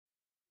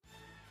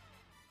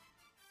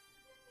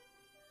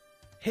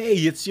Hey,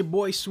 it's your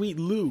boy Sweet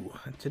Lou.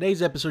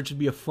 Today's episode should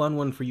be a fun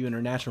one for you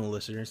international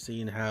listeners,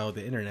 seeing how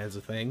the internet is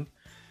a thing.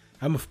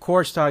 I'm of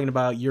course talking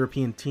about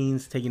European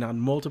teens taking on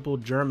multiple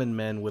German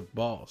men with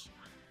balls.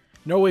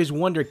 Norway's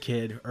wonder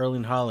kid,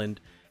 Erling Haaland,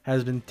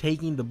 has been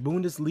taking the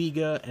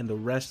Bundesliga and the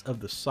rest of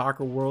the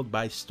soccer world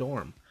by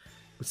storm.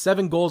 With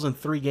 7 goals in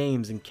 3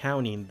 games and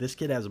counting, this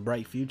kid has a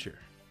bright future.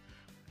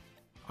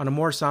 On a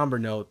more somber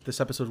note,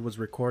 this episode was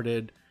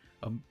recorded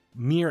a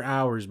mere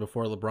hours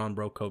before LeBron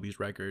broke Kobe's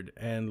record,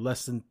 and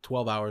less than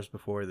 12 hours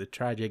before the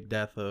tragic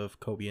death of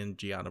Kobe and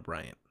Gianna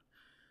Bryant.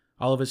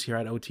 All of us here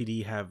at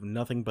OTD have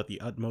nothing but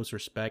the utmost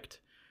respect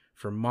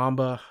for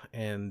Mamba,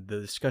 and the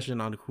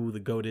discussion on who the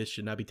GOAT is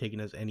should not be taken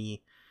as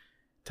any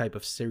type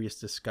of serious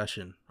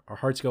discussion. Our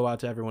hearts go out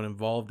to everyone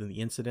involved in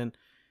the incident,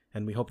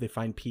 and we hope they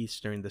find peace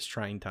during this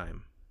trying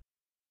time.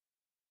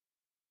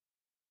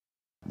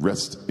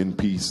 Rest in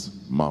peace,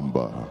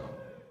 Mamba.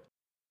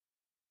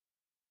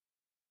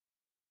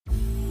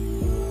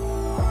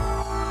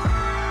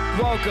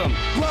 Welcome,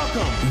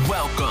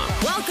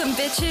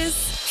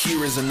 bitches.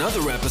 Here is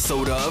another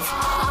episode of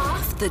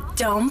Off the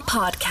Dome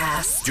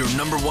Podcast. your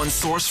number one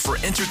source for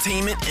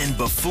entertainment and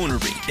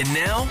buffoonery. And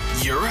now,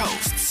 your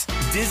hosts,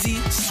 Dizzy,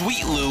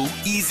 Sweet Lou,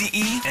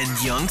 Eazy-E,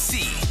 and Young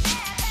C.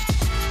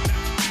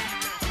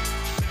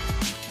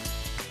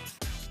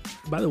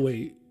 By the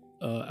way,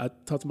 I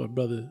talked to my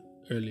brother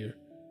earlier.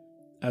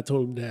 I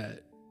told him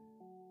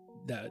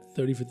that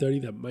 30 for 30,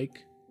 that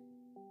Mike,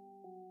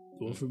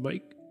 the one for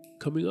Mike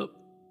coming up.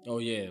 Oh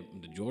yeah,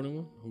 the Jordan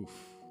one. Oof.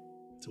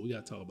 So we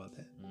gotta talk about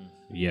that.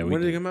 Yeah, When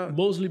did it come out?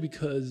 Mostly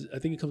because I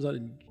think it comes out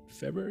in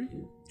February.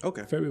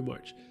 Okay. February,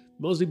 March.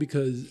 Mostly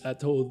because I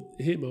told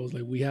him, I was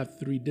like, we have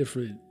 3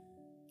 different,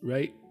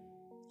 right?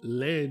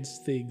 Lance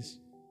things.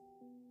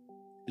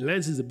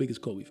 Lance is the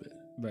biggest Kobe fan.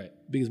 Right.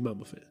 Biggest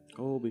Mamba fan.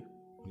 Kobe.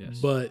 Yes.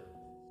 But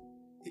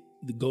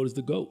the GOAT is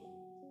the GOAT.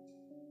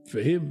 For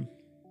him,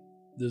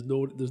 there's no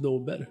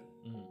one better.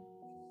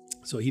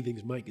 So he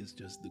thinks Mike is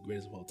just the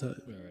greatest of all time.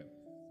 Right.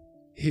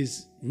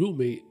 His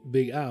roommate,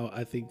 Big Al,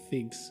 I think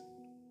thinks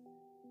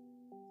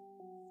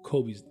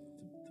Kobe's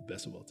the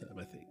best of all time,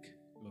 I think.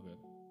 Okay.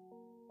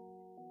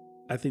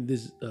 I think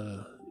this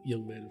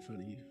young man in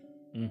front of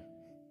you.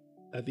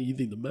 I think you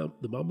think the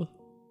Mamba?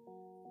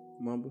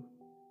 Mamba.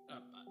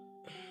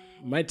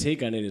 My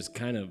take on it is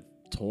kind of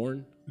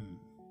torn.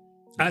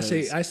 I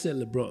said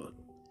LeBron.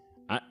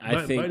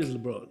 I think mine is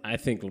LeBron. I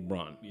think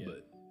LeBron. Yeah.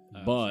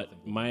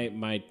 But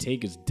my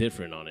take is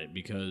different on it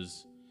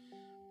because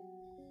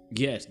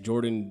yes,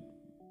 Jordan,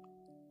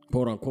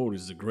 quote unquote,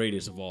 is the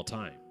greatest of all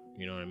time.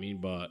 You know what I mean?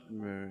 But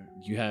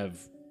you have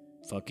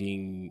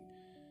fucking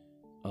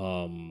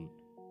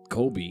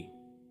Kobe,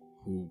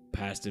 who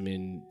passed him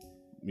in,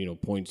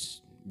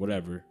 points,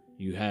 whatever.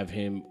 You have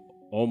him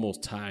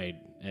almost tied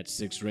at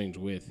 6 rings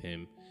with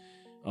him.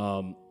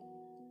 The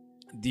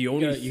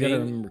only you gotta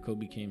remember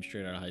Kobe came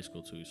straight out of high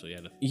school too, so you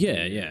had a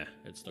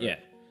head start. Yeah.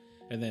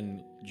 And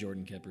then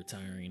Jordan kept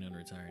retiring and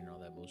unretiring and all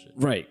that bullshit.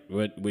 Right,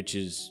 which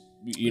is,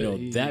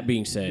 that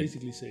being said,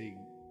 basically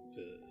saying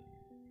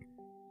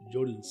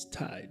Jordan's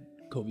tied,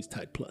 Kobe's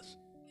tied plus.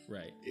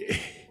 Right.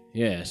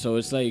 yeah. So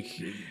it's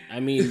like, I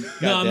mean,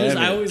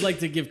 I always like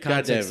to give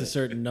context to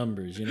certain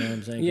numbers. You know what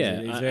I'm saying? 'Cause yeah.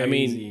 it's I very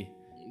mean, easy.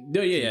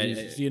 no, yeah,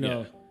 You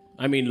know,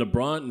 I mean,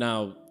 LeBron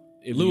now.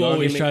 If Lou the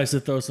always argument- tries to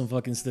throw some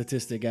fucking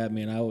statistic at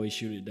me, and I always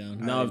shoot it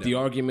down. Now, if the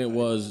argument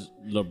was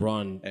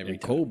LeBron Every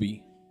and time.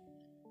 Kobe,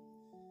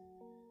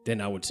 then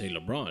I would say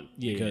LeBron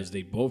because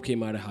they both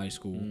came out of high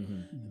school.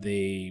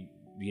 They,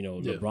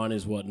 LeBron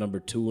is number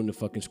 2 in the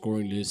fucking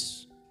scoring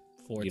list.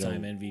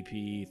 4-time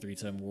MVP,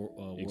 3-time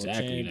world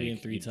Exactly, champion,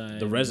 like, 3-time.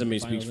 the resume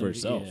finals speaks for MVP.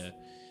 itself. Yeah.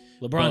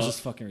 LeBron's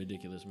just fucking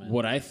ridiculous, man.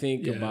 What I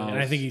think Yeah, about, And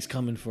I think he's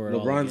coming for it.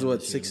 all LeBron's again what,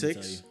 this year, let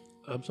me 6'6"? tell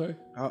I'm sorry?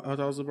 How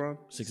tall is LeBron?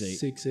 you.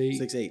 6'8". 6'8".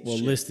 6'8". Well,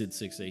 Shit. listed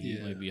 6'8". He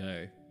Yeah. might be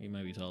higher. He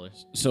might be taller.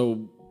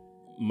 so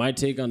my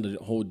take on the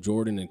whole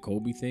Jordan and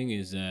Kobe thing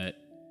is that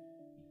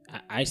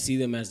I see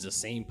them as the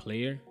same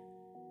player,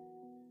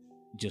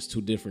 just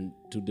two different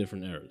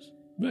eras.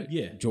 Right.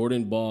 Yeah.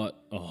 Jordan bought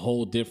a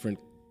whole different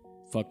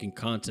fucking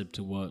concept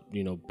to what,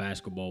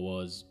 basketball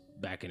was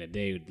back in the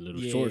day with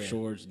little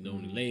shorts, no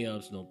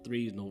layups, no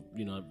threes, no,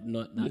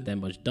 not that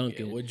much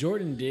dunking. What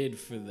Jordan did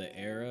for the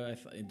era,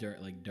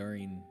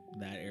 during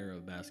that era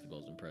of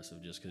basketball is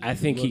impressive. Just because I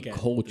think he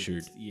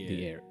cultured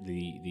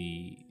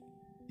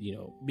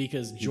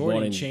because he Jordan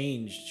brought in-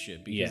 changed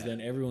shit. Because Yeah. then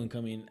everyone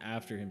coming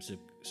after him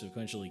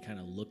sequentially kind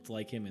of looked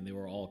like him, and they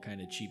were all kind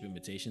of cheap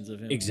imitations of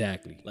him.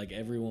 Exactly. Like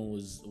everyone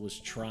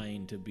was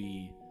trying to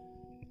be,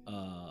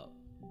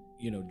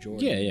 Jordan.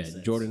 Yeah, in a yeah,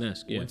 sense.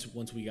 Jordan-esque, yeah.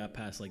 Once we got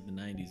past like the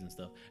 '90s and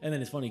stuff, and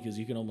then it's funny because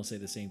you can almost say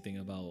the same thing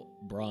about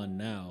Bron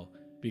now,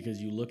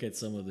 because you look at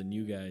some of the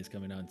new guys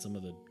coming out, some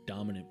of the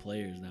dominant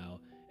players now,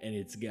 and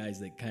it's guys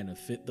that kind of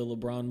fit the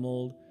LeBron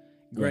mold.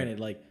 Granted,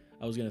 like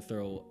I was gonna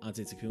throw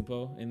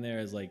Antetokounmpo in there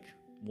as like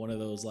one of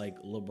those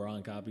like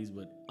LeBron copies,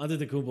 but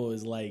Antetokounmpo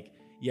is like,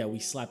 yeah, we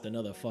slapped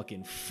another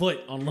fucking foot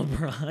on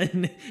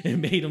LeBron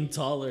and made him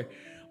taller.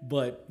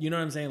 But you know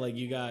what I'm saying? Like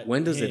you got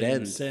When does it him,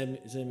 end? Sammy,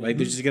 Like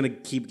they're just gonna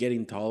keep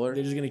getting taller.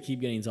 they're just gonna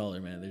keep getting taller,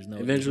 man. There's no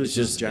Eventually, it's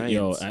just giants.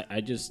 Yo, I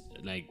just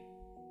like,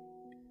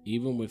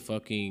 even with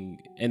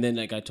fucking, and then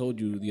like I told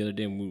you the other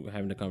day when we were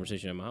having a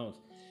conversation at my house,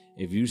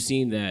 if you've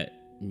seen that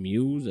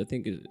Muse, I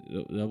think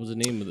that was the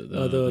name of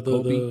the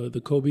Kobe,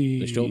 the Kobe,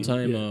 the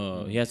Showtime.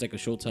 yeah. He has like a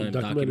Showtime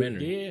documentary.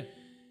 documentary.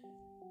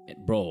 Yeah.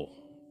 Bro,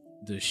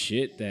 the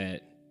shit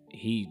that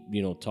he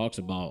talks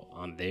about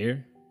on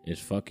there is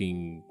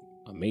fucking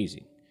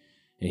amazing.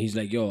 And he's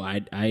like, yo,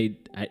 I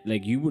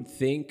like, you would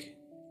think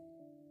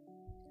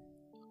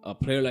a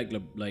player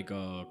like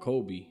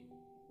Kobe,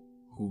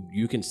 who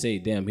you can say,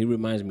 damn, he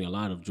reminds me a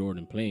lot of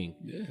Jordan playing.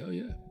 Yeah, hell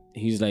yeah.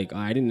 He's like,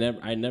 I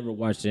never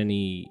watched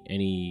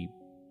any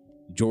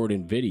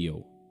Jordan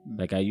video.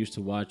 Like I used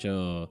to watch. I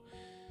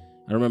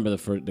don't remember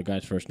the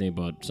guy's first name,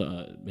 but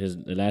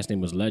the last name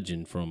was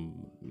Legend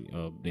from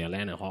the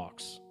Atlanta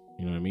Hawks.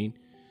 You know what I mean?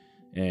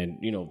 And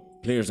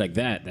players like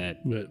that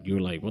Yeah.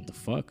 you're like, what the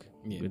fuck?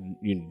 Yeah.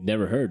 You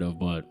never heard of,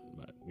 but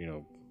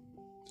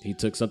he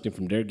took something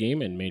from their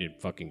game and made it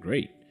fucking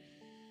great.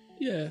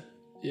 Yeah,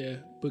 yeah.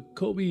 But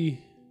Kobe,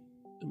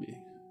 I mean,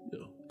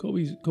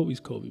 Kobe's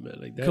Kobe, man.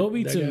 Like that.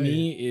 Kobe that to guy-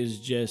 me is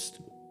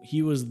just,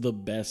 he was the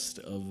best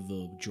of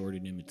the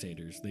Jordan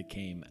imitators that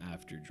came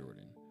after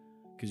Jordan.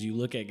 Because you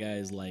look at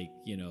guys like,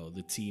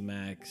 the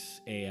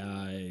T-Max,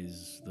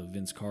 AIs, the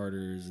Vince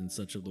Carters and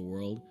such of the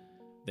world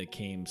that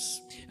came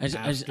I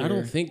after.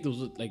 don't think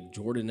those are like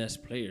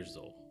Jordan-esque players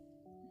though.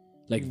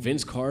 Like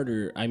Vince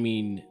Carter, I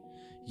mean,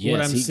 yes,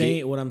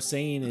 what I'm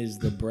saying is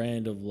the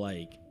brand of,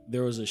 like,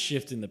 there was a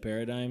shift in the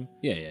paradigm.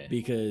 Yeah.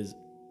 Because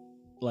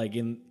like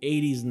in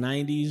 80s,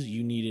 90s,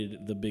 you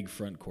needed the big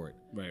front court.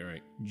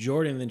 Right.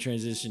 Jordan then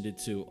transitioned it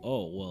to,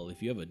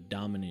 if you have a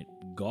dominant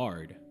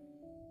guard,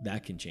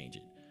 that can change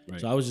it.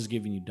 Right. So I was just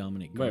giving you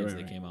dominant guards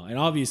that came out. And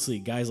obviously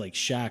guys like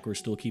Shaq were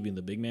still keeping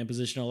the big man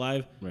position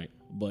alive. Right.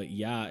 But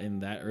yeah, in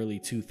that early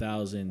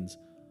 2000s,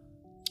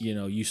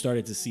 you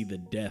started to see the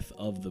death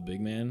of the big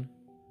man.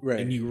 Right.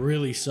 And you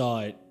really saw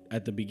it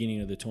at the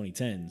beginning of the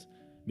 2010s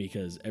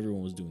because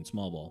everyone was doing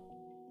small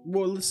ball.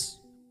 Well,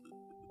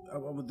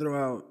 I'm gonna throw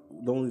out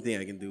the only thing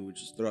I can do,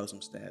 which is throw out some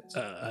stats.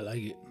 I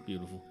like it.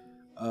 Beautiful.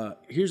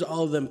 Here's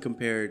all of them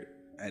compared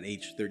at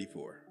age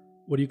 34.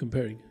 What are you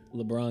comparing?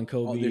 LeBron,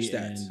 Kobe, All their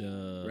stats,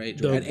 and right?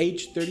 the- At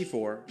age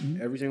 34,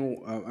 every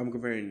single I'm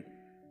comparing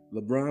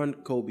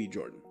LeBron, Kobe,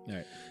 Jordan. All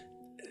right.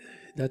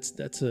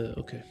 That's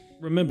okay.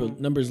 Remember,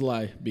 numbers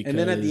lie. Because And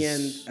then at the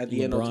end,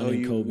 LeBron I'll tell and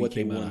you Kobe what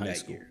they came out won of high that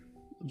school. year.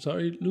 I'm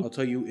sorry, Luke. I'll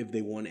tell you if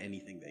they won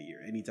anything that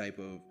year, any type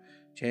of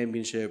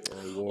championship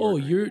or award. Oh,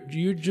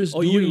 you're just.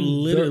 Oh, doing you're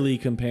literally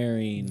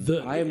comparing.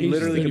 the I am age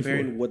literally 34.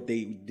 comparing what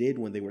they did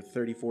when they were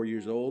 34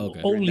 years old.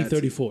 Okay. during Only that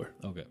season. 34.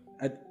 Okay.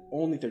 At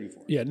only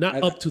 34. Yeah, not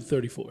At- up to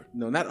 34.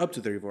 No, not up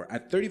to 34.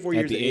 At 34 At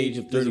years the age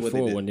of this is what they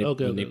 34 did. when they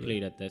Okay, when they okay.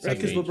 played at that Right,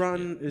 because age.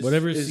 LeBron is,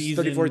 Whatever is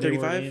season 34, they were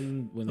 35.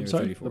 in when they I'm were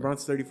sorry? 34.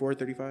 LeBron's 34,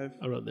 35.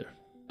 Around there.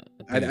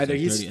 Either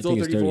he's still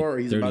 34 or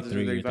he's about to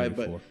turn 33 or 35.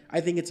 But 34.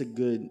 I think it's a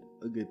good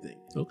thing.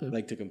 Okay.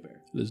 Like to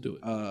compare. Let's do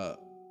it.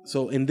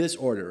 So in this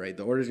order, right?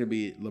 The order is gonna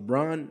be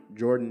LeBron,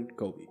 Jordan,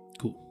 Kobe.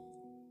 Cool.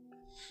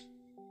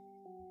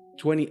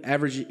 20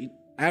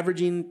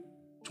 averaging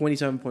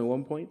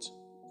 27.1 points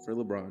for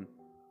LeBron,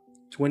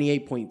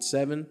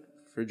 28.7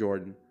 for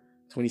Jordan,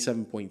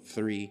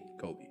 27.3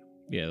 Kobe.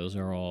 Yeah, those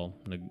are all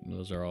within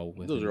Those are all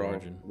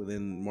margin.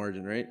 within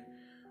margin, right?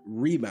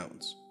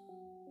 Rebounds,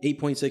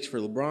 8.6 for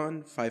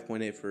LeBron,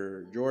 5.8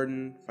 for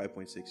Jordan,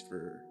 5.6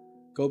 for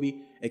Kobe.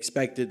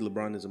 Expected,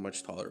 LeBron is a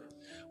much taller.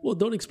 Well,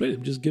 don't explain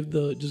it. Just give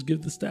the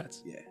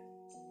stats.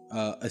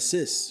 Yeah.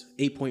 Assists,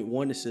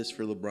 8.1 assists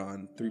for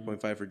LeBron,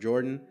 3.5 for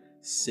Jordan,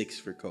 6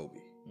 for Kobe.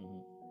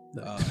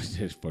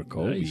 Just for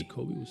Kobe. Nice.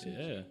 Kobe was.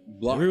 Yeah.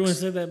 Blocks. Everyone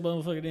said that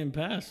motherfucker didn't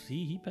pass.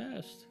 He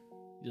passed.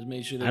 Just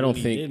made sure that I don't when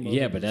he think. did,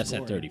 Yeah, motherfuckers but that's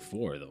scored. at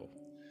 34 though.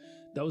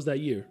 That was that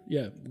year.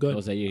 Yeah. Go That ahead.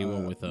 was that year he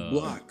went with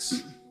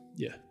Blocks,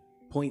 Yeah.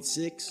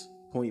 0.6,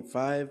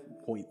 0.5,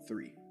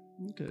 0.3.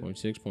 Okay.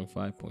 0.6,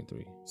 0.5,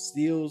 0.3.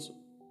 Steals,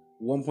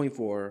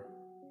 1.4,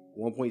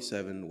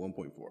 1.7,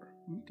 1.4.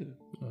 Okay.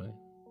 All right.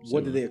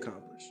 What did they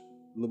accomplish?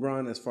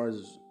 LeBron, as far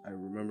as I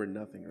remember,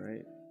 nothing,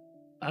 right?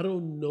 I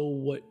don't know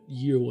what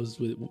year was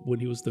when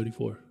he was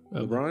 34.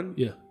 LeBron?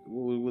 Yeah.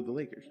 With the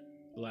Lakers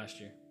last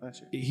year.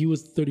 last year. He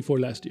was 34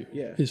 last year.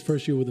 Yeah. His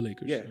first year with the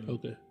Lakers. Yeah.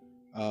 Okay.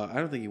 I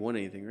don't think he won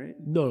anything, right?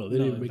 No, they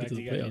No, didn't in make it fact, to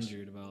the he got playoffs.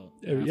 injured about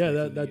Yeah, halfway through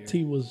the that year.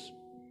 team was.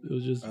 It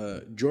was just.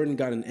 Jordan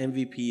got an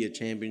MVP, a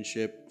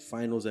championship,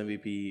 Finals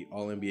MVP,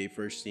 All NBA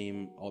first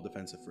team, All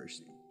Defensive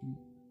first team.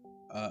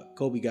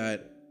 Kobe got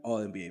All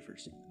NBA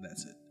first team.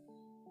 That's it.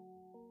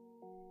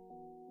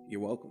 You're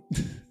welcome.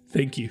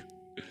 Thank you.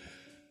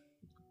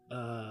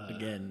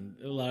 Again,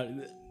 a lot.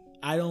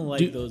 I don't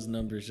like those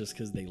numbers just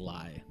because they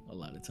lie a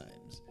lot of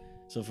times.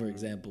 So, for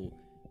example,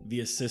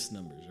 the assist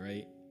numbers,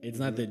 right? It's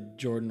not that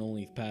Jordan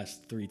only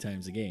passed 3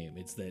 times a game.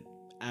 It's that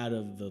out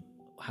of the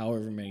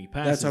however many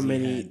passes, That's how he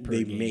many had per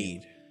they game,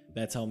 made.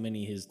 That's how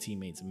many his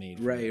teammates made.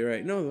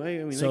 Right. No, I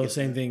mean, I So get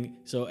same that. thing.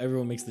 So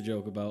everyone makes the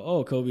joke about,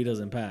 oh, Kobe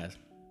doesn't pass.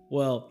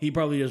 Well, he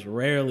probably just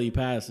rarely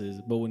passes,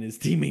 but when his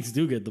teammates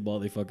do get the ball,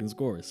 they fucking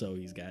score. So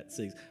he's got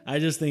 6. I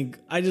just think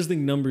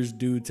numbers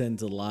do tend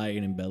to lie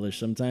and embellish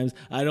sometimes.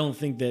 I don't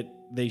think that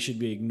they should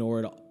be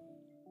ignored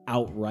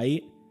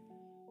outright.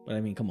 But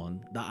I mean, come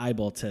on, the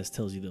eyeball test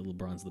tells you that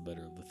LeBron's the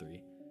better of the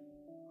 3.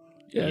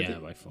 Yeah,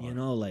 by far. You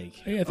know, like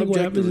I think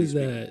what happens is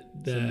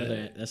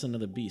that that's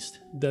another beast.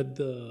 that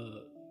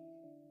a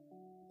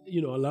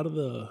lot of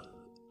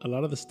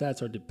the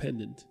stats are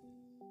dependent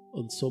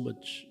on so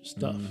much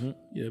stuff. You know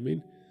what I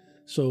mean?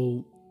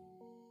 So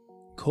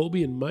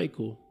Kobe and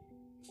Michael,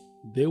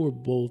 they were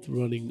both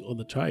running on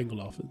the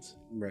triangle offense,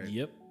 Right.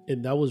 Yep.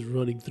 and that was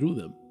running through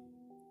them,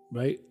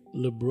 right?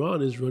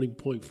 LeBron is running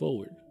point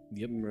forward,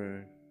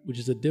 Right. which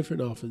is a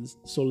different offense.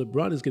 So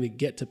LeBron is going to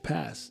get to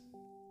pass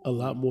a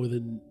lot more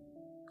than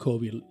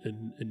Kobe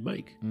and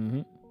Mike. Mm-hmm.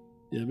 You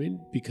know what I mean?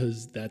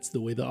 Because that's the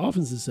way the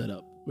offense is set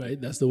up, right?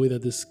 That's the way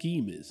that the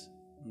scheme is,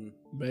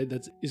 right?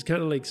 It's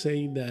kind of like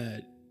saying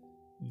that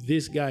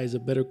this guy is a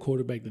better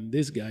quarterback than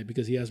this guy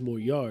because he has more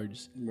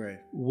yards, Right.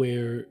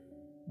 where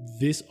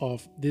this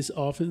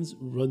offense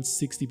runs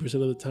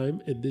 60% of the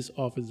time and this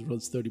offense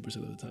runs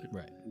 30% of the time.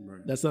 Right.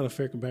 That's not a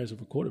fair comparison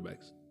for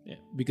quarterbacks. Yeah.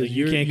 Because Like,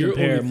 you can't you're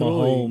compare only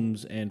throwing-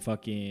 Mahomes and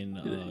fucking You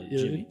know what I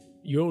Jimmy. mean?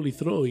 You're only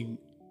throwing.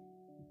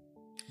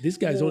 This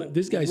guy's throwing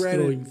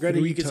Granted,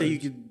 3 you could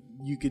times. say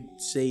you could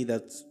say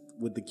that's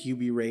with the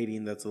QB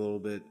rating. That's a little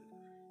bit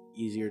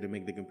easier to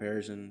make the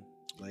comparison,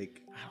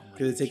 like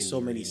because it takes so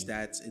many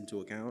stats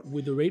into account.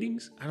 With the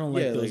ratings. I don't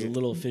like Yeah, those like,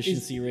 little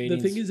efficiency It's-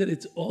 ratings. The thing is that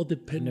it's all never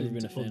dependent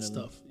been a fan on of them.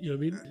 stuff. You know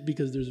what I mean?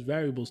 Because there's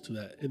variables to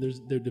that, and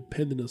they're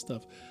dependent on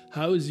stuff.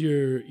 How is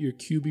your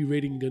QB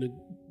rating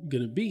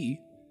gonna be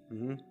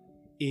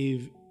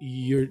if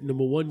your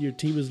number one, your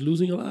team is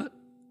losing a lot,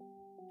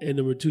 and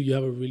number 2, you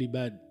have a really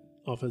bad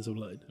offensive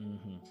line,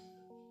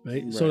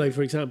 right? So, like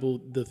for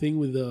example, the thing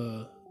with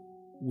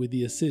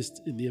the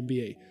assist in the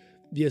NBA,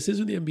 the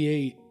assist in the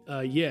NBA,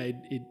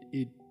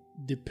 it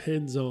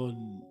depends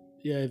on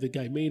if the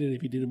guy made it,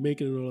 if he didn't make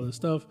it, and all that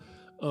stuff.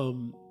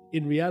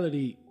 In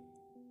reality,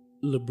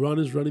 LeBron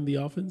is running the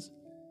offense,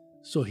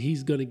 so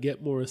he's gonna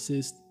get more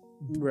assists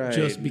Right.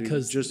 just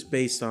because just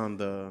based on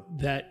the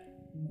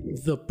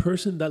the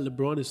person that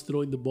LeBron is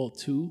throwing the ball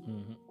to,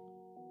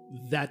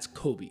 that's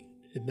Kobe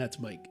and that's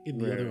Mike in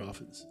the other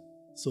offense.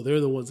 So they're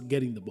the ones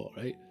getting the ball,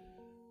 right?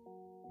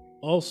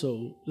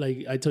 Also,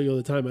 like I tell you all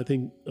the time, I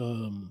think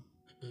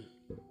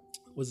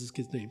what's this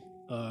kid's name?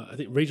 I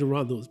think Rajon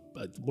Rondo is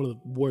one of the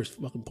worst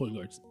fucking point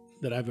guards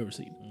that I've ever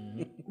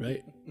seen,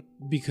 right?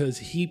 Because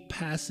he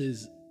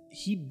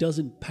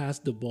doesn't pass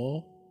the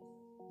ball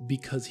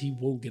because he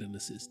won't get an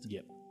assist.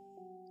 Yep.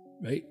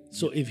 Right?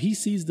 So if he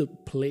sees the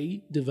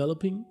play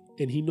developing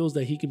and he knows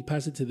that he can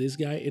pass it to this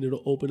guy and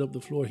it'll open up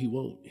the floor, he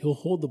won't. He'll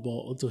hold the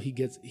ball until he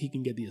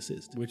can get the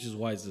assist. Which is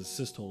why his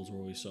assist totals were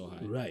always so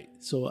high. Right.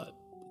 So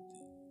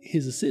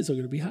his assists are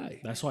going to be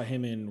high. That's why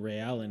him and Ray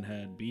Allen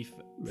had beef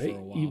Right? for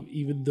a while.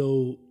 Even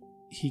though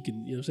he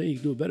can, you know what I'm saying, he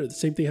can do it better. The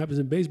same thing happens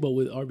in baseball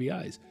with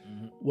RBIs.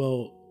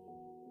 Well,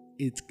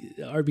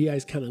 RBI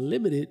is kind of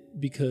limited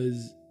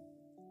because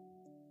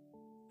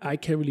I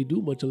can't really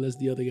do much unless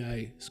the other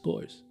guy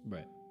scores.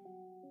 Right?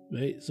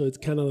 So it's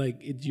kind of like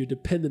you're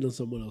dependent on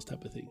someone else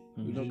type of thing,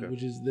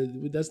 which is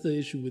that's the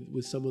issue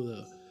with some of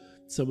the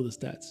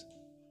stats,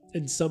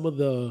 and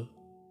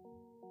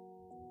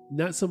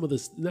not necessarily some of the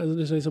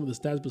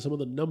stats, but some of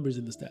the numbers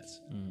in the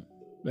stats.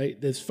 Right?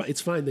 It's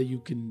fine that you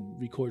can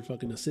record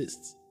fucking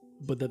assists,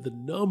 but that the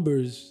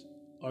numbers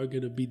are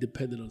gonna be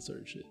dependent on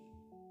certain shit.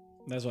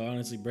 That's why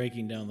honestly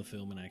breaking down the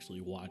film and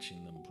actually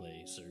watching them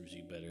play serves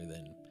you better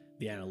than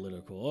the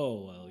analytical.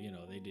 Oh well, you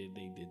know they did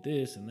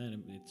this, and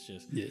then it's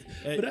just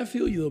But I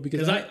feel you though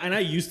because I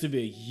used to be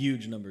a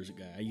huge numbers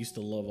guy. I used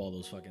to love all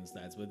those fucking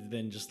stats, but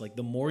then just like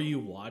the more you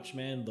watch,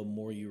 man, the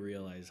more you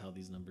realize how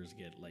these numbers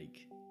get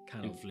like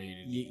kind of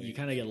inflated. You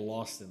kind of get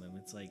lost in them.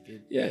 It's like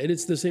and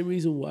it's the same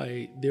reason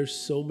why there's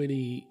so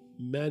many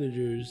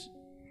managers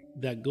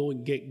that go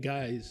and get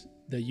guys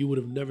that you would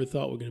have never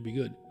thought were going to be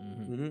good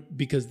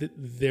because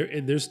their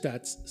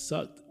stats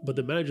sucked. But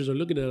the managers are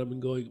looking at them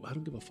and going, I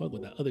don't give a fuck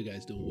what that other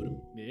guy's doing with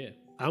him. Yeah.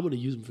 I'm going to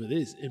use him for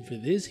this. And for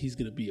this, he's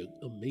going to be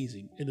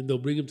amazing. And then they'll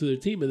bring him to their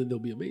team and then they'll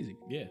be amazing.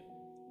 Yeah.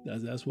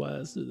 That's why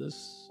that's.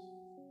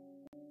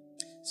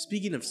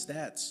 Speaking of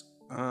stats,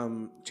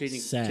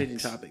 changing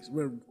topics.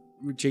 We're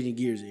changing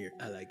gears here.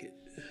 I like it.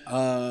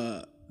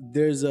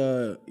 There's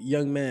a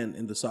young man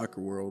in the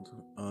soccer world,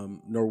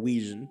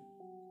 Norwegian,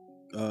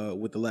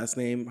 with the last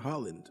name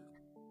Holland.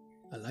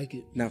 I like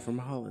it. Not from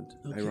Holland,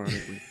 Okay.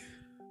 ironically.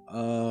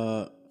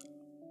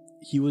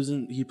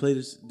 He played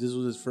this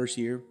was his first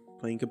year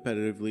playing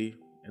competitively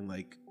and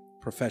like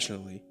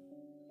professionally.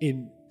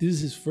 And this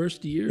is his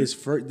first year. He's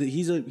for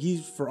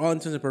all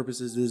intents and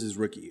purposes, this is his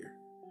rookie year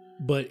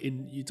But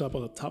you talk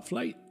about top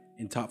flight?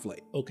 in top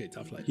flight. Okay,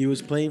 top flight. He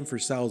was playing for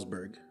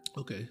Salzburg,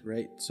 Okay.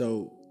 right?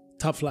 So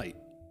Top flight.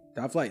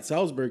 top flight.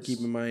 Salzburg, keep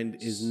in mind,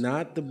 is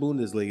not the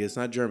Bundesliga. It's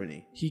not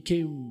Germany. He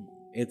came.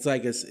 It's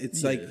like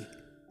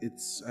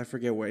I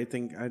forget where. I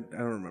don't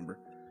remember.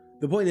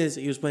 The point is,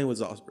 he was playing with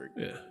Salzburg.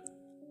 Yeah.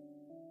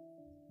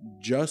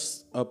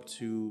 just up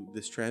to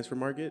this transfer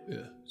market.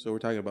 Yeah. So we're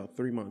talking about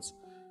 3 months,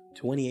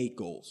 28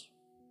 goals.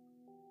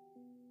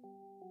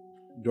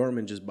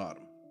 Dortmund just bought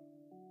him.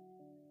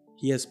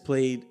 He has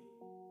played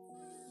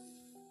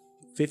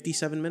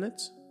 57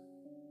 minutes,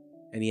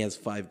 and he has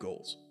 5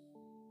 goals.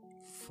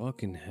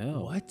 Fucking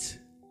hell. What?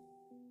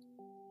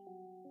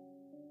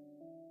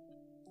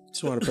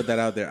 Just want to put that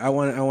out there. I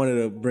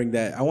wanted to bring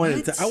that. I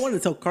wanted to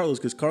tell Carlos,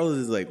 because Carlos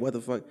is like, what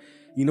the fuck?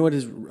 You know what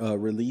his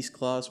release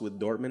clause with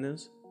Dortmund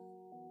is?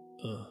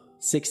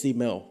 60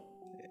 mil.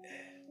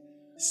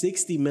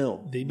 60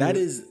 mil. That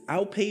is,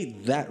 I'll pay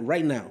that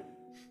right now.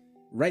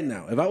 Right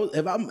now.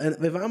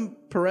 If I'm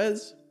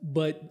Perez,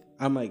 But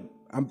I'm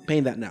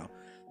paying that now.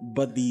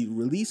 But the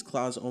release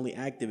clause only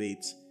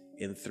activates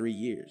in 3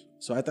 years.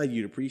 So I thought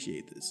you'd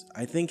appreciate this.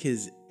 I think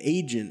his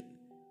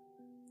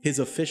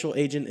official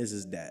agent is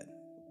his dad.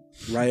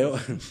 Rayo,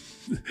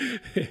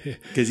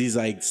 because he's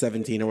like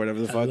 17 or whatever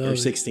the fuck, or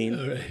 16.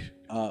 All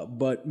right.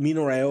 But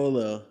Mino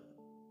Raiola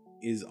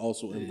is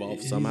also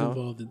involved somehow. He's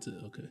involved into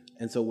okay.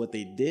 And so what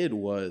they did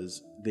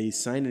was they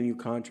signed a new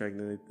contract,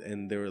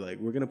 and they were like,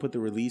 we're going to put the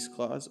release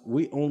clause.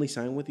 We only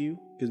sign with you,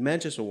 because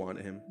Manchester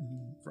wanted him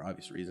for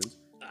obvious reasons.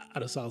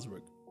 Out of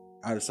Salzburg.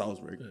 Right.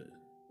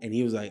 And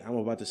he was like, I'm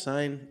about to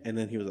sign. And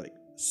then he was like,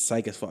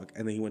 psych as fuck.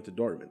 And then he went to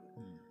Dortmund.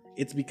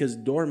 It's because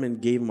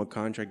Dortmund gave him a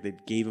contract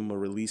that gave him a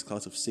release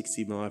clause of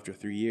 60 mil after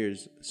 3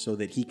 years, so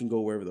that he can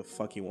go wherever the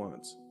fuck he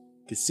wants.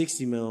 Because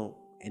 60 mil,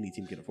 any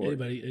team can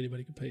afford.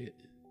 Anybody can pay it.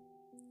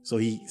 So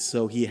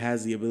he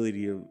has the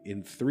ability to,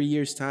 in 3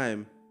 years'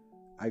 time,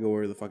 I go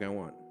wherever the fuck I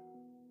want.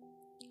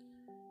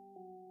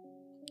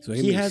 So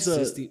he has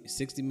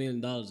 $60 million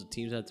the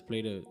teams have to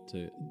play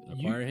to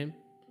acquire him?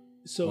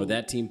 So or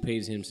that team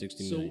pays him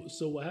 $60 million.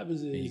 So what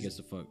happens is, and he gets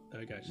the fuck.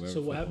 I got you.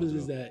 So what happens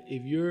is that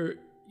if you're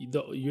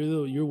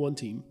one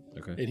team,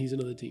 okay, and he's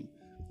another team,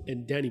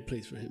 and Danny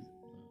plays for him,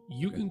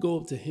 you can go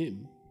up to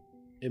him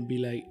and be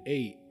like,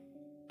 "Hey,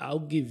 I'll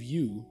give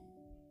you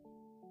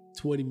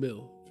 20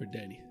 mil for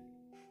Danny,"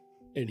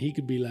 and he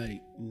could be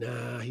like,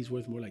 "Nah, he's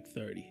worth more like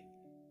 30,"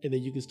 and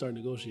then you can start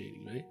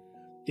negotiating, right?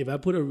 If I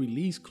put a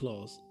release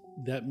clause,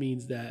 that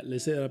means that,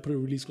 let's say that I put a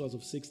release clause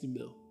of 60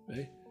 mil,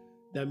 right?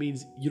 That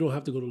means you don't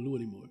have to go to Lou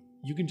anymore.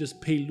 You can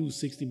just pay Lou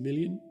 60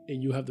 million,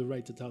 and you have the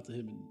right to talk to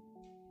him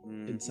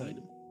and sign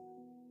him.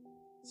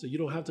 So you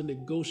don't have to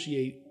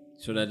negotiate.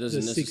 So that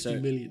doesn't the 60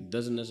 million.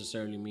 Doesn't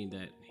necessarily mean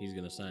that he's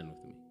gonna sign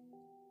with me.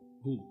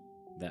 Who?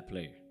 That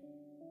player.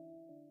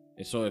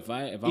 And so if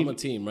I'm a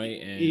team,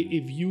 right, and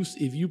if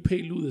you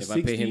pay Lou the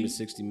 60, I pay him the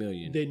 60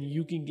 million, then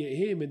you can get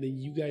him, and then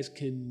you guys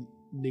can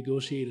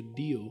negotiate a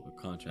deal, a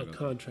contract.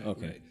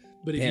 Okay. Right?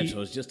 But damn, so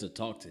it's just to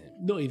talk to him.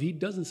 No, if he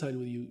doesn't sign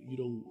with you, you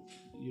don't.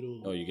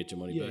 Oh, you get your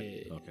money back.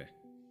 Yeah. Okay,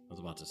 I was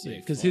about to say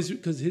because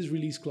his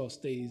release clause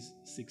stays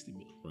 60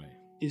 mil. Right.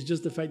 It's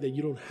just the fact that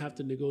you don't have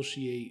to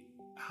negotiate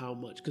how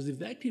much. Because if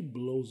that kid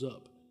blows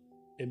up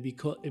and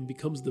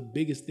becomes the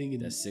biggest thing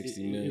in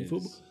 60 million in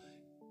football,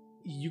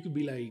 you could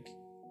be like,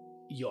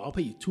 yo, I'll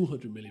pay you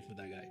 200 million for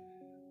that guy,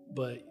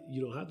 but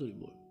you don't have to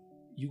anymore.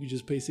 You can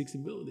just pay 60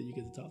 mil, and then you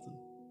get to talk to them.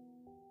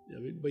 You know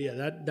what I mean? But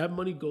yeah, that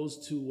money goes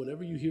to,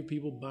 whenever you hear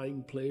people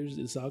buying players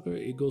in soccer,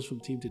 it goes from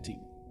team to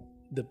team.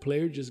 The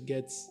player just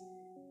gets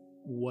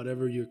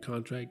whatever your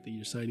contract and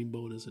your signing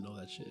bonus and all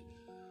that shit.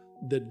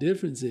 The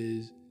difference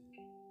is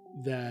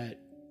that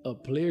a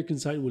player can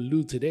sign with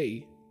Lou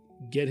today,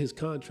 get his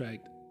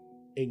contract,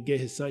 and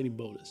get his signing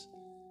bonus.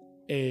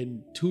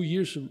 And 2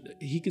 years from,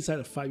 he can sign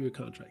a 5-year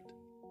contract.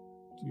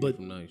 But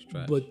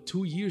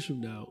 2 years from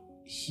now,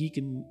 he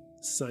can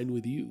sign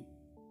with you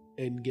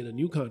and get a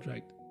new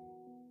contract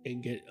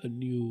and get a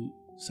new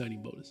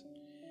signing bonus.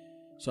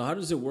 So how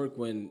does it work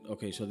when,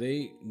 okay, so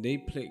they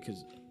play,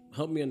 because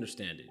help me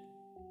understand it.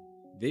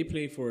 They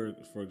play for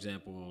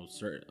example,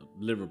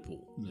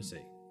 Liverpool, let's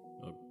say.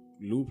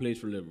 Lou plays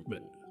for Liverpool.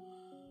 Right.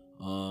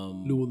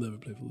 Lou will never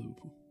play for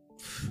Liverpool.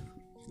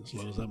 As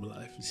long as I'm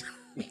alive.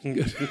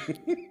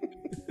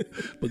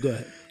 But go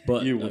ahead.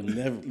 But you will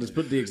never. Let's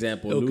put the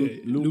example.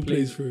 Okay. Lou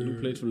plays for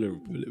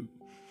Liverpool.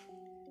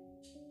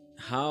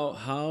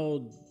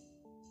 How?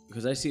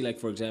 Because I see, like,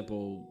 for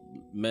example,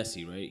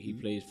 Messi, right? He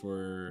plays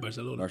for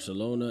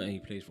Barcelona, and he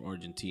plays for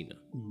Argentina.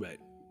 Right.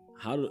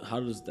 How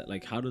does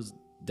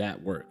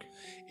that work?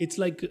 It's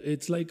like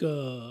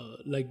the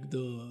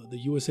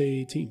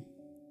USA team,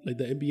 like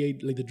the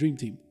NBA, like the Dream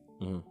Team.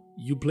 Mm-hmm.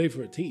 You play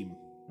for a team,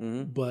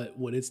 but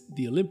when it's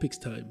the Olympics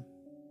time,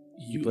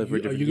 you're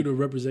going to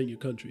represent your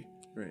country.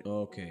 Right.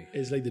 Okay.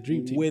 It's like the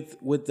Dream Team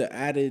with the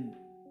added,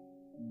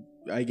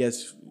 I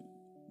guess,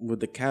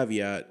 with the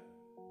caveat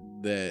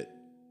that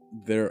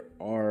there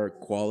are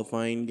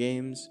qualifying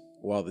games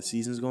while the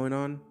season's going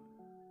on.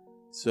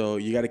 So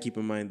you got to keep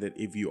in mind that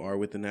if you are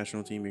with the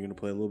national team, you're going to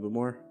play a little bit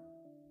more.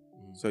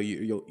 So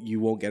you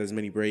won't get as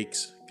many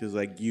breaks, because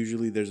like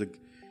usually there's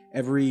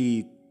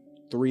every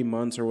 3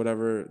 months or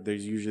whatever,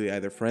 there's usually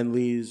either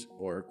friendlies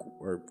or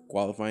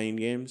qualifying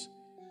games.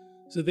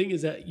 So the thing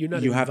is that you're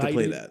not. You have to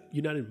play invited- that.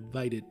 You're not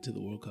invited to the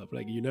World Cup.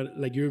 Like you're not.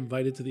 Like you're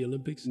invited to the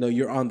Olympics. No,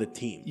 you're on the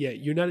team. Yeah,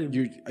 you're not.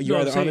 You're No, either I'm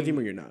on the saying- team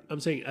or you're not. I'm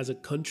saying as a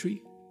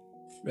country,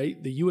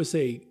 right? The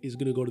USA is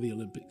going to go to the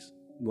Olympics,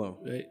 Well,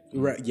 right?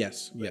 right.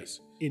 Yes. Yes.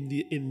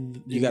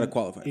 You gotta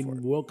qualify in for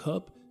it. World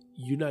Cup.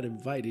 You're not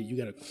invited. You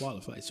got to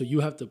qualify. So you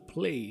have to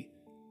play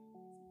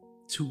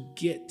to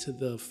get to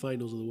the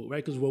finals of the world,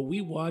 right? Because what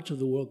we watch of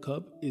the World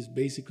Cup is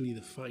basically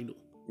the final.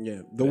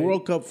 Yeah. The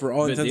World Cup, for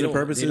all But intents they and don't-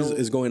 purposes, they don't-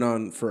 is going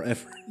on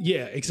forever.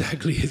 Yeah,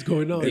 exactly. It's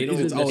going on. They don't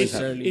It's always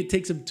necessarily- It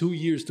takes them 2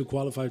 years to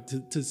qualify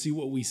to see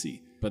what we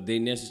see. But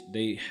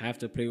they have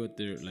to play with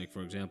their, like,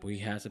 for example, he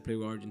has to play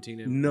with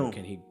Argentina. No. Or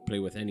can he play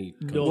with any?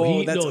 No, Well,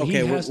 he, that's no,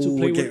 okay. he has to We'll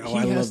play get- with.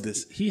 I he has- love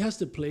this. He has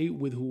to play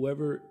with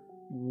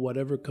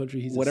whatever country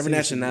he's. a Whatever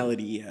citizen with.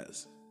 nationality he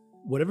has.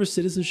 Whatever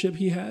citizenship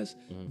he has,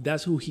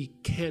 that's who he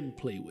can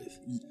play with.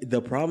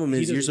 The problem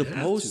He is you're doesn't have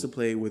supposed to. to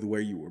play with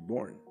where you were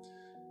born.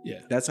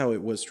 Yeah, That's how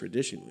it was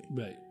traditionally.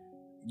 right.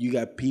 You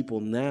got people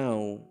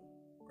now,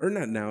 or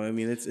not now. I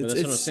mean, it's But that's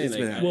what I'm saying. it's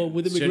been Like, happening. Well,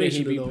 with shouldn't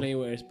immigration, he be though. playing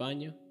with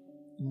España?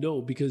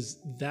 No, because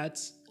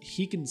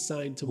he can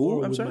sign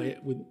tomorrow I'm with sorry?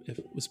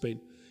 with Spain.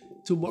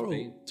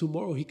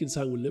 Tomorrow he can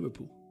sign with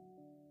Liverpool,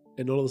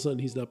 and all of a sudden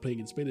he's not playing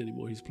in Spain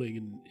anymore. He's playing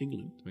in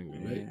England,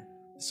 right?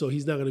 So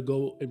he's not gonna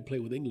go and play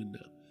with England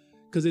now,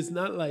 because it's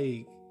not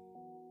like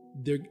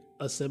they're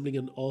assembling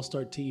an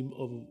all-star team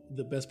of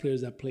the best players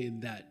that play in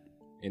that.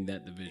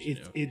 division.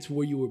 It's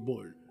where you were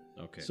born.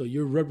 Okay. So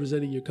you're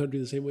representing your country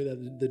the same way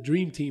that the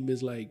dream team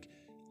is like,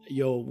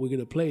 yo, we're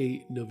gonna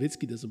play.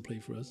 Nowitzki doesn't play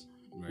for us,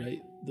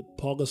 right? The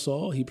Paul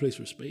Gasol, he plays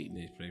for Spain.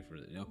 They play for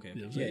the okay.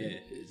 You know what I'm Yeah, saying?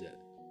 yeah. Is that-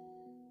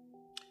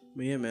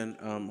 But yeah, man.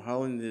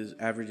 Holland is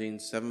averaging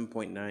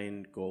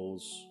 7.9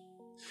 goals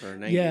per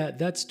night. Yeah,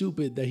 that's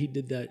stupid that he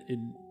did that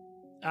in.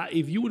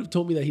 If you would have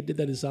told me that he did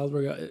that in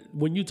Salzburg,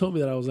 when you told me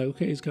that, I was like,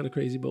 okay, it's kind of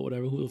crazy, but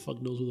whatever. Who the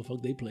fuck knows who the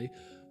fuck they play?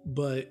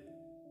 But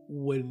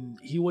when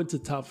he went to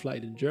top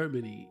flight in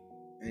Germany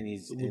and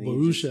he's with and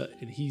Borussia,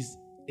 and he's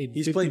in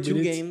he's 50 played 2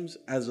 minutes, games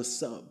as a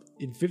sub.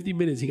 In 50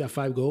 minutes, he got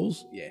 5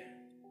 goals. Yeah,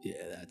 Yeah,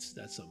 that's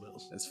something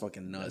else. that's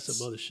fucking nuts. That's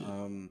some other shit.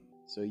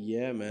 So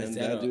yeah, man, Is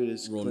that a dude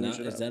is cleaning Ronaldo?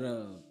 shit Is up. that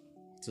a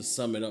to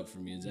sum it up for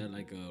me? Is that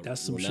like a That's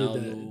some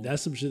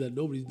Ronaldo, shit that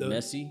nobody's done.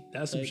 Messi?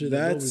 That's some type? shit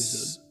that nobody's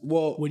That's done.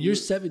 well. When you're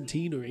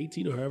 17 or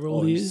 18 or however Oh,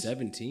 old he he's is,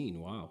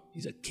 17. Wow.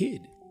 he's a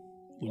kid.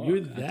 When Wow, you're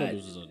I thought that,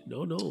 this was a-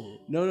 no,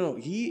 no,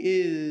 he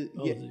is.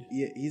 Oh, yeah, is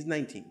he? yeah, he's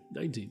 19.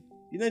 19.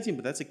 He's 19,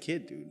 but that's a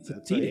kid, dude. It's a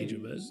That's teenager,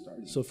 like-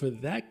 man. So for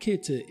that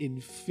kid to in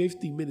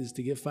 50 minutes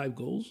to get 5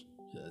 goals,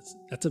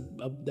 that's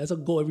a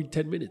goal every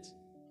 10 minutes.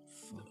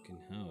 Fucking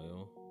hell,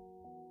 yo.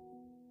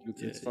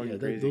 It's fucking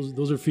crazy.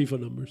 Those are FIFA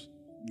numbers.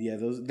 Yeah,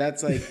 those.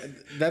 That's like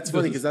that's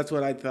funny because that's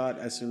what I thought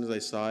as soon as I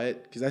saw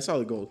it. Because I saw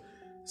the goal,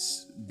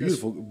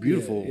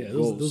 beautiful Yeah,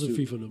 goals. those are too.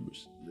 FIFA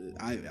numbers.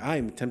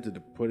 I'm tempted to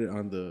put it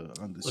on the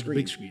On the screen.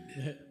 big screen.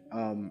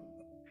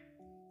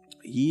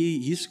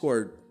 He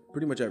scored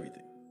pretty much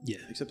everything Yeah.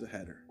 except the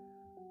header.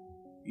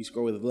 He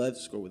scored with his left,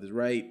 scored with his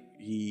right.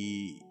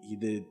 He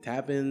did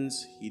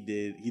tap-ins. He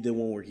did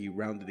one where he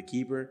rounded the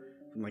keeper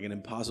from like an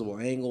impossible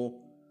angle.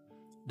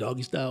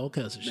 Doggy style, all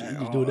kinds of shit. He's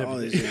All doing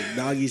this everything. shit.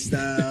 Doggy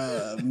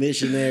style,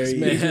 missionary. This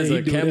man has he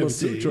a doing Kama everything.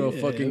 Sutra of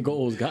Yeah. fucking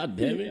goals. God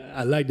damn it.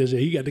 I like that shit.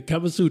 He got the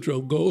Kama Sutra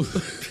on goals.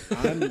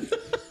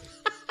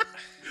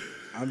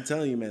 I'm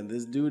telling you, man,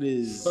 this dude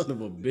is. Son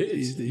of a bitch.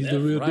 He's the Left,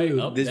 real right,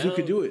 deal. up, This dude down.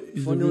 could do it.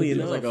 He's the Funnily real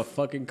deal. enough, It's like a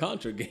fucking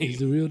Contra game. He's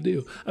the real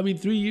deal. I mean,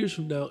 3 years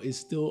from now is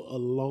still a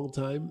long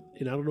time,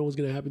 and I don't know what's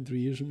gonna happen 3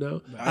 years from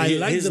now.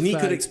 his knee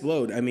could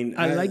explode. I mean,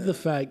 I like the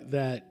fact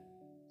that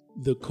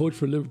the coach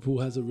for Liverpool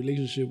has a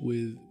relationship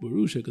with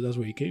Borussia because that's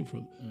where he came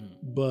from.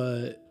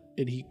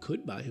 And he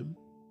could buy him,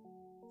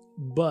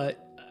 but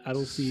I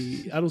don't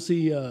see.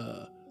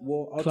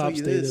 Well, I'll Klopp tell you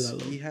stayed this: there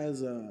that long.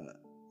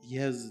 he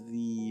has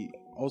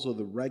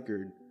the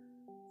record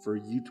for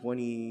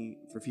U20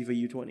 for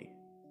FIFA U20.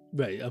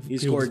 Right, He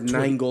scored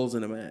 9 goals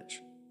in a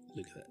match.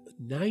 Look at that,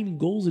 9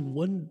 goals in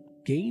one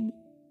game.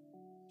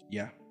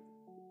 Yeah,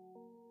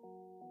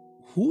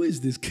 Who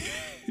is this kid?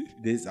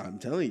 this I'm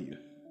telling you,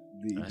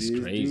 That's this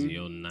crazy, dude,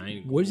 yo.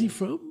 9. Where's he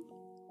from?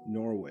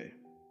 Norway.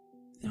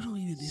 They don't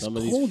even. It's Some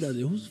of these- cold out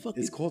there. Who's fucking?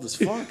 It's cold as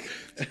fuck.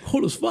 It's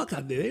cold as fuck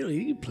out there. They don't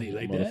even play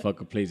like that.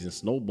 Motherfucker plays in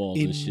snowballs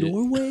In and shit.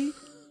 Norway.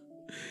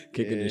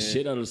 Kicking the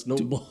shit out of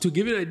snowballs. To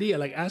give you an idea,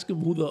 like ask him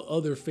who the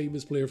other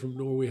famous player from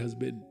Norway has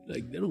been.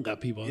 Like they don't got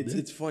people out there.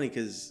 It's funny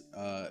because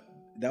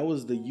that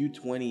was the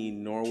U20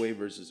 Norway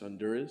versus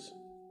Honduras.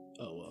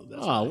 Oh well,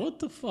 that's Ah, what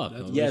the fuck?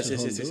 That's- Yes.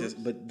 Honduras?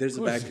 But there's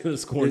a Of course back. he's gonna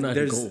score 9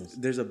 there's, goals.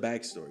 there's a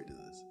backstory to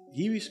this.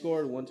 He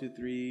scored 1, 2,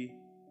 3,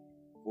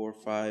 4,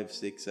 5,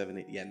 6, 7,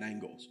 8. Yeah, 9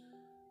 goals.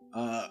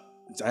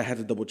 So I had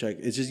to double check.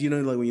 It's just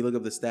like when you look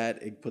up the stat,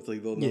 it puts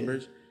like those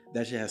numbers.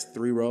 That shit has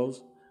 3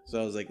 rows.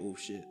 So I was like, oh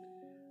shit.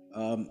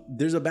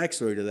 There's a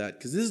backstory to that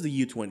because this is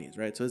the U20s,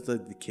 right? So it's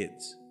like the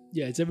kids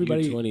Yeah, it's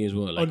everybody. 20 is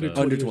what? Like under a,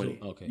 20 under years 20.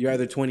 old. Okay. You're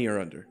either 20 or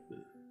under.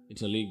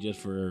 It's a league just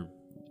for.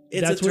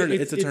 It's a where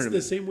tournament. It's a tournament.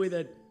 the same way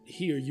that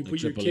here you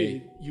put your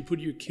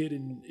kid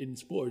in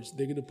sports,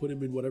 they're gonna put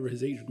him in whatever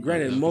his age group.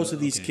 Granted, most of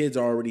these kids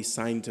are already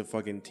signed to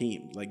fucking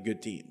teams, like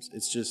good teams.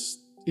 It's just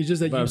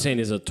that But I'm saying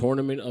there's a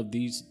tournament of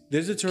these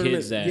there's a tournament.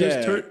 kids that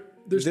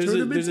there's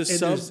tournaments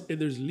a and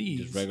there's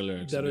leagues Just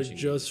regular that are exhibition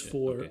just games.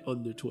 for Okay.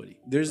 under 20.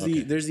 There's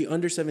the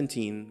under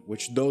 17,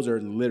 which those are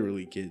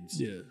literally kids.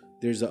 Yeah.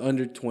 There's the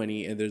under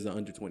 20 and there's the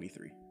under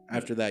 23.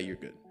 After that, you're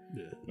good.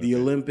 Yeah. The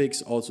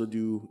Olympics also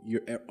do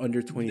your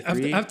under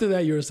 23. After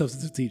that, you're a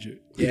substitute teacher.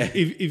 Yeah.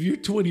 If you're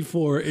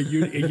 24 and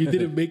you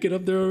didn't make it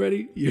up there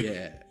already,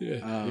 yeah.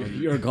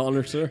 You're a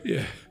goner, sir.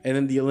 yeah. And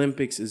then the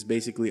Olympics is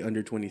basically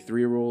under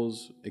 23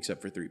 rules,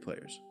 except for 3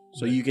 players.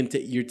 So you can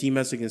your team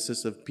has to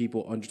consist of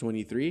people under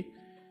 23,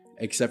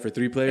 except for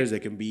 3 players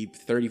that can be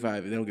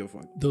 35. They don't give a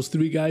fuck. Those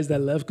 3 guys that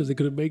left because they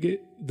couldn't make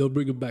it, they'll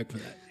bring them back for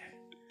that.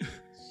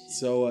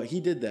 So he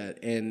did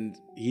that, and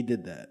he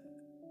did that.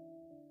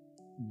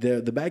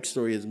 The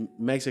backstory is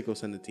Mexico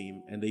sent a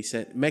team, and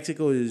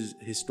Mexico is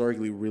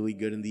historically really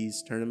good in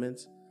these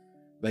tournaments.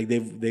 Like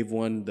they've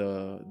won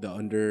the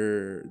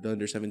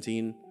under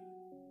 17.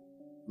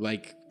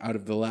 Like out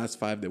of the last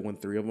 5, they won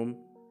 3 of them.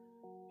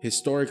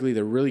 Historically,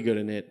 they're really good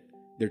in it.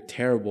 They're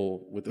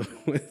terrible with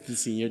the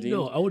senior team.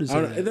 No, I wouldn't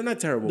say that. They're not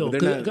terrible. No,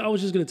 but they're 'cause not, I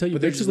was just gonna tell you,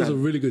 but they're just Mexico's a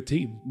not- really good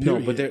team. no,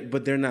 Period.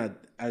 but they're not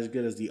as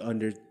good as the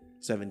under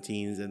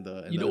 17s and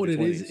the. And You the know what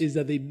under it 20s. is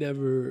that they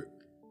never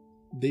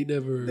They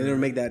never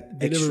make that.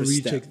 they extra never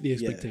reach step. the Yeah.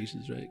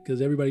 expectations, right? Because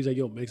everybody's like,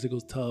 "Yo,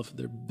 Mexico's tough.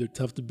 They're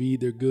tough to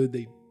beat. They're good.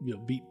 They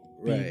beat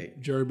Right.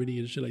 Germany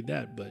and shit like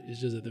that." But it's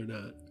just that they're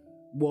not.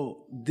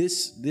 Well,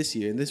 this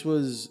year, and this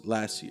was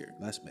last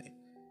May,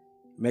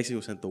 Mexico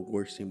sent the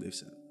worst team they've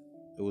sent.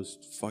 It was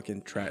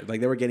fucking trash.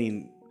 Like they were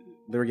getting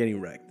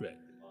wrecked. Right.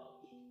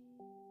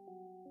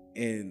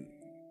 And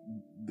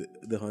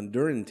the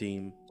Honduran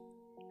team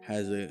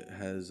has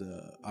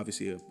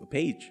obviously a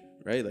page,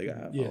 right? Like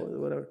Yeah.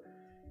 whatever.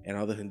 And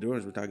all the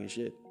Hondurans were talking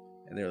shit,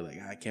 and they were like,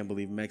 "I can't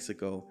believe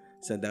Mexico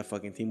sent that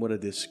fucking team. What a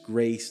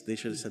disgrace! They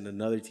should have sent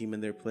another team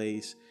in their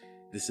place.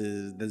 This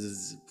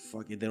is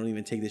fucking. They don't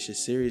even take this shit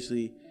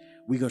seriously.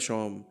 We gonna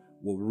show them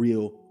what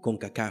real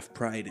CONCACAF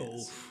pride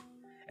is." Oh.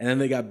 And then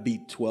they got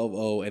beat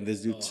 12-0, and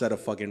this dude set a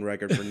fucking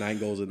record for 9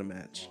 goals in a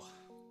match.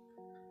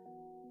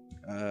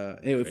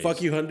 Anyway,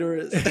 fuck you,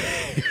 Honduras.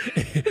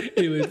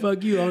 Anyway,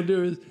 fuck you,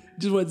 Honduras.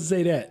 Just wanted to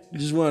say that.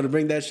 Just wanted to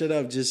bring that shit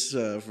up just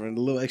for a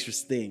little extra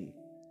sting.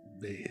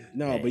 Man.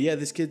 No, but yeah,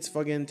 this kid's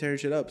fucking tearing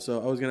shit up.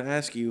 So I was going to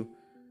ask you,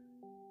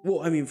 well,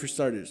 I mean, for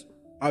starters,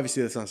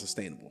 obviously that's not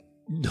sustainable.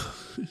 No.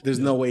 There's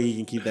no way he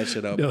can keep that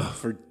shit up No.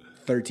 for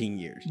 13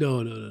 years.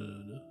 No.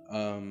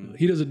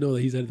 He doesn't know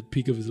that he's at the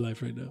peak of his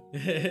life right now.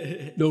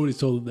 Nobody's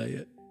told him that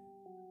yet.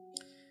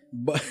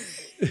 But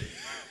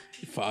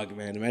fuck,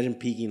 man, imagine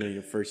peaking in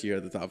your first year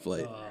at the top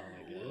flight.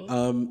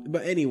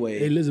 But anyway,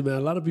 Hey, listen, man. A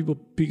lot of people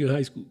peak in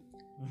high school.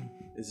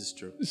 this is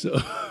true. So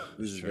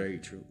This is very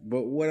true.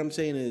 But what I'm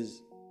saying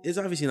is, it's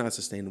obviously not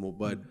sustainable.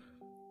 But,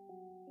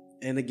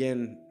 and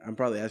again, I'm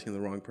probably asking the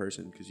wrong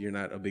person because you're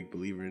not a big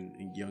believer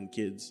in young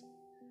kids.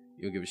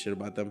 You don't give a shit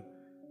about them.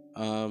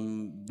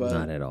 But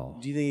Not at all.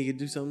 Do you think you could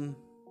do something?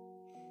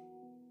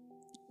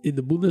 in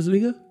the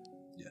Bundesliga,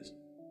 Yes.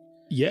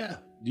 yeah.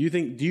 Do you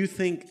think?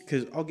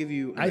 Because I'll give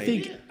you. I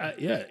think,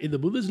 in the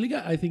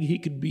Bundesliga, I think he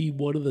could be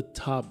one of the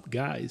top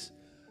guys.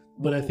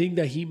 But I think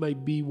that he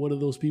might be one of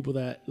those people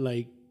that,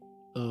 like,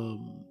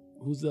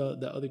 who's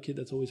the other kid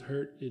that's always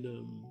hurt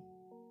in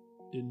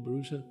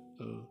Borussia?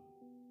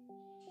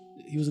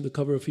 He was in the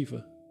cover of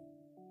FIFA.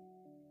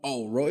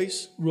 Oh,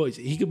 Royce. Royce,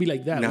 he could be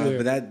like that. Nah, where-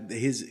 but that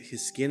his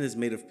skin is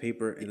made of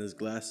paper and his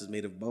glass is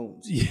made of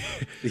bones. yeah,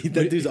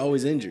 That dude's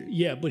always injured.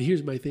 yeah. But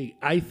here's my thing.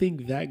 I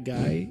think that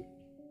guy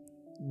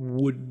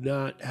would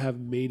not have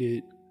made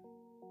it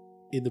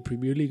in the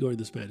Premier League or in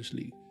the Spanish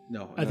League.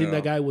 No, I think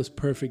that guy was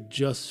perfect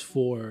just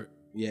for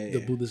Yeah, the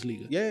yeah.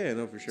 Bundesliga. Yeah,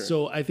 no, for sure.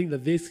 So I think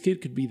that this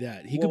kid could be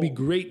that. He could be Well-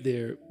 great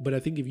there, but I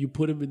think if you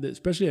put him in the,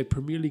 especially like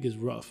Premier League is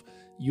rough.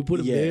 You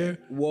put him there,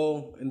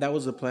 Well, and that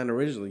was the plan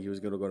originally. He was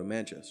going to go to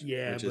Manchester.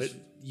 yeah. which But is-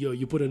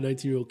 you put a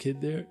 19-year-old kid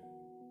there,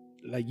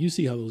 like you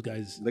see how those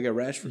guys. look at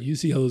Rashford. You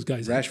see how those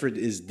guys. Rashford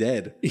is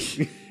dead.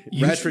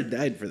 You Rashford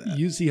died for that.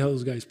 You see how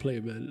those guys play,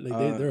 man.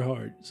 Like they're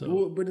hard. So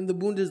Well, but in the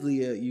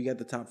Bundesliga, you got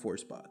the top 4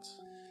 spots.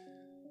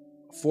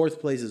 4th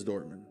place is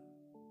Dortmund.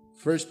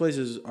 1st place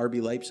is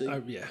RB Leipzig.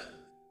 yeah,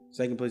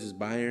 2nd place is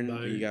Bayern.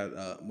 Bayern. You got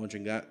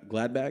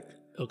Mönchengladbach,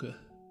 okay.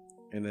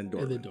 and then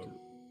Dortmund. And then Dortmund.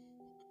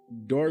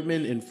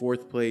 Dortmund in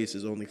 4th place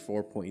is only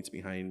 4 points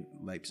behind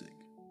Leipzig.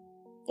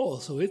 Oh,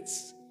 so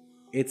it's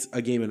It's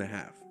a game and a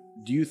half.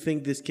 Do you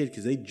think this kid,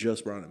 because they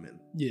just brought him in,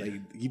 Yeah.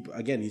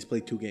 like he's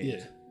played 2 games,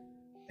 yeah,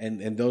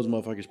 and those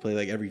motherfuckers play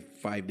like every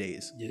 5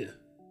 days. yeah.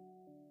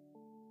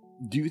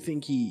 Do you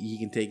think he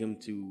can take him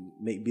to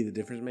be the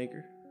difference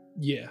maker?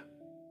 Yeah,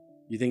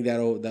 You think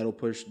that'll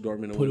push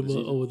Dortmund put over him the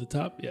season? over the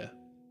top. Yeah.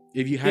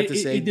 If you had to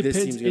say this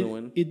team's gonna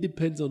win, It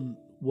depends on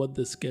what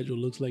the schedule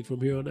looks like from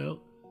here on out.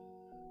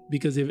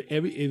 Because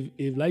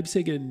if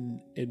Leipzig and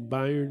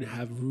Bayern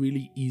have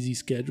really easy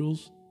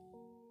schedules,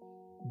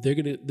 they're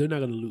not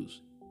gonna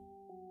lose.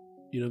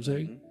 You know what I'm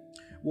saying?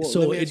 Well,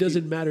 So let me it ask you-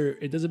 doesn't matter.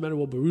 It doesn't matter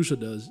what Borussia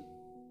does.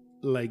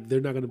 Like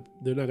they're not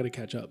gonna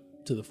catch up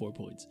to the 4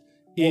 points.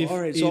 Well, all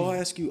right. So I'll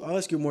ask you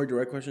a more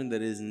direct question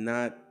that is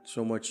not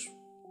so much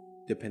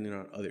depending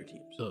on other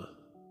teams.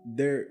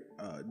 They're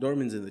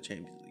Dortmund's in the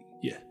Champions League.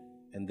 Yeah.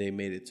 And they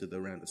made it to the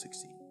round of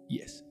 16.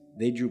 Yes.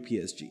 They drew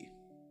PSG.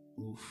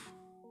 Oof.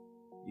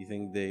 You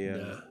think they?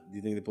 Nah. Do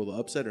you think they pull the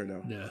upset or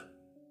no? Nah.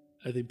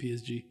 I think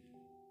PSG.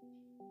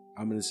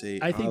 I'm gonna say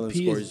I think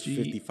Haaland scores PSG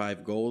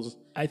 55 goals.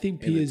 I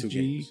think in the 2 PSG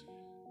games.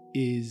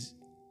 is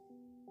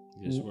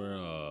This where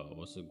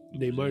what's the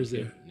Neymar's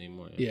there.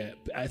 Neymar. Yeah,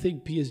 I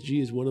think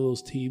PSG is one of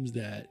those teams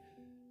that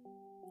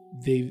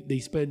they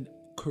spend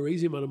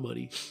crazy amount of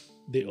money.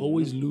 They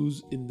always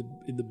lose in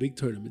the big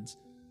tournaments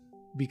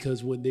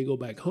because when they go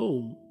back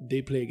home,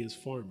 they play against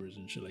farmers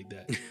and shit like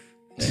that.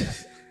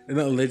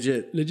 No,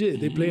 legit. Legit,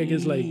 they play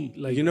against like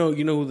You know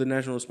who the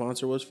national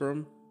sponsor was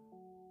from?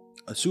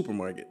 A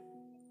supermarket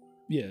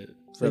yeah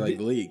for like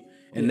the league,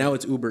 and now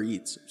it's Uber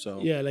Eats. So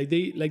yeah, like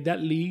they like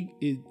that league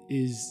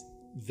is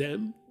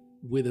them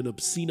with an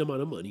obscene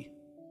amount of money.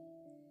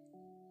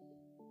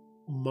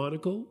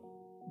 Monaco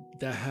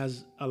that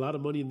has a lot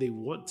of money and they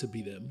want to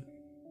be them.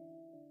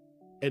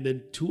 And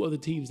then 2 other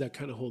teams that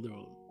kind of hold their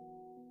own.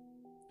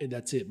 And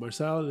that's it.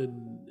 Marseille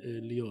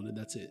and Lyon, and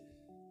that's it.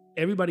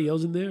 Everybody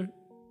else in there,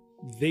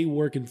 they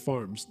work in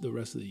farms the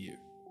rest of the year.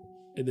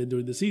 And then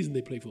during the season,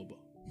 they play football.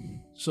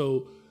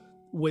 So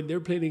when they're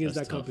playing against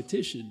That's that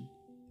competition,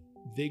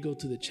 they go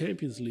to the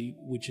Champions League,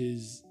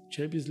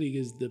 Champions League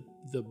is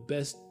the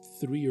best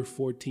 3 or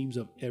 4 teams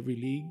of every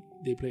league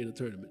they play in a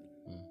tournament.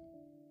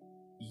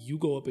 You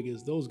go up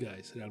against those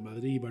guys, Real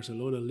Madrid,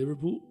 Barcelona,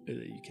 Liverpool, and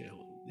then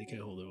they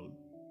can't hold their own.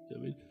 You know what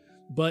I mean?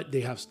 But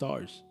they have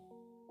stars.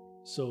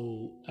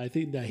 So I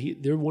think that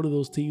they're one of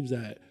those teams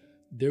that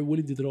they're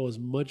willing to throw as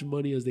much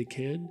money as they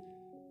can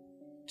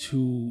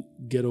to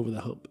get over the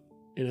hump.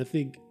 And I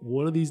think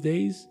one of these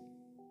days,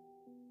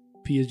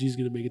 PSG is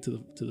going to make it to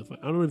the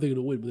final. I don't know if they're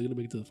going to win, but they're going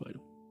to make it to the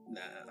final.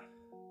 nah,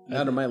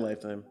 not in my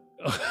lifetime.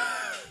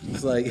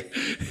 It's like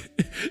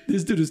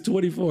This dude is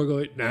 24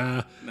 going,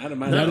 nah. not in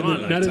my Not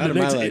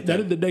lifetime.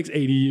 in the next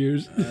 80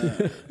 years.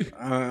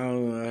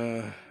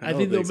 I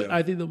think so.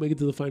 I think they'll make it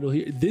to the final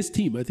here. I think this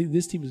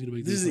team is going to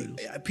make it to This the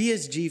is final.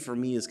 PSG for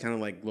me is kind of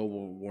like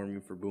global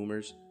warming for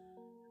boomers.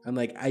 I'm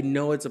like, I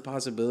know it's a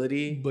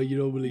possibility, But you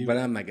don't believe but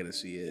it. I'm not gonna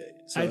see it.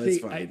 So I it's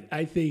think fine.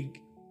 I think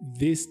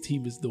this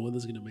team is the one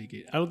that's going to make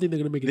it. I don't think they're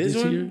going to make it This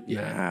this one,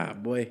 year. nah,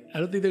 boy. I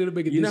don't think they're going to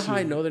make it You know this how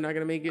year. I know they're not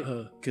gonna make it?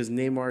 Uh-huh. Because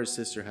Neymar's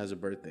sister has a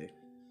birthday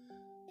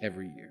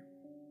every year,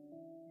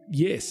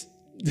 Yes.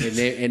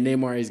 and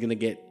Neymar is gonna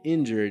get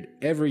injured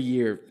every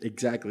year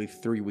exactly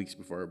 3 weeks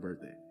before her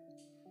birthday,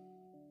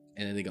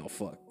 and then they go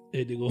fuck.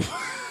 And they go.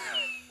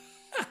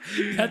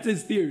 That's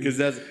his theory. Because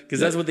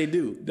that's what they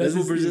do. That's what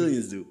his theory.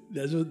 Brazilians do.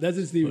 That's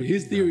his theory.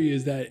 His theory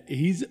is that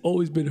he's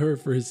always been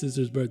hurt for his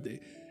sister's birthday,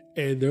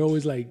 and they're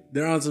always like,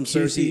 They're on some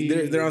Kissy.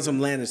 Cersei. They're on some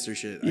Lannister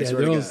shit. I yeah,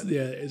 swear to God.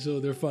 yeah. So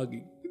they're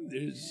fucking.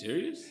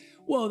 Serious?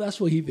 Well, that's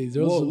what he thinks.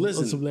 They're Well, on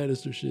listen. some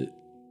Lannister shit.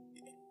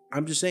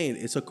 I'm just saying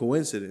it's a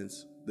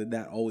coincidence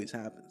that always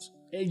happens.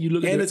 And you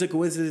look at And their- it's a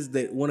coincidence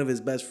that one of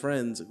his best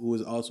friends, who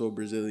is also a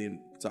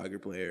Brazilian soccer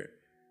player,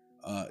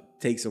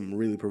 takes some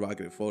really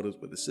provocative photos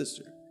with his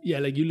sister, yeah,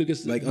 like you look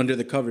at like under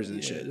the covers and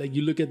yeah, shit. like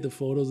you look at the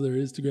photos of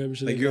their Instagram and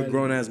shit. Like you're a that.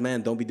 grown ass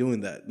man, don't be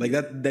doing that. Like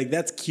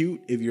that's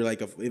cute if you're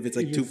like if it's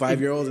like If two it's-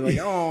 5-year-olds and like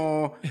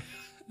oh,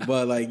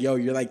 but like yo,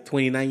 you're like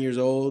 29 years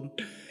old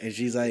and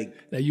she's like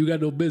you got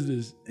no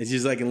business.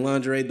 in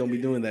lingerie. Don't be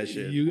doing that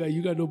shit.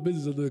 You got no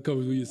business under the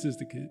covers with your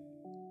sister, kid.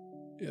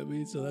 You know what I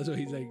mean? So that's why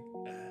he's like,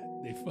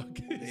 they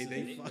fucking.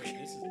 They fucking.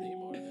 This is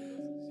Neymar.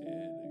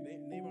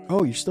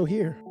 Oh, you're still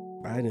here.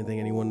 I didn't think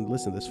anyone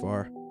listened this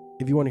far.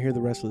 If you want to hear the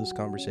rest of this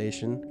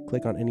conversation,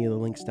 click on any of the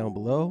links down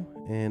below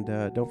and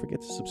don't forget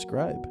to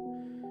subscribe.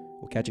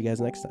 We'll catch you guys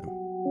next time.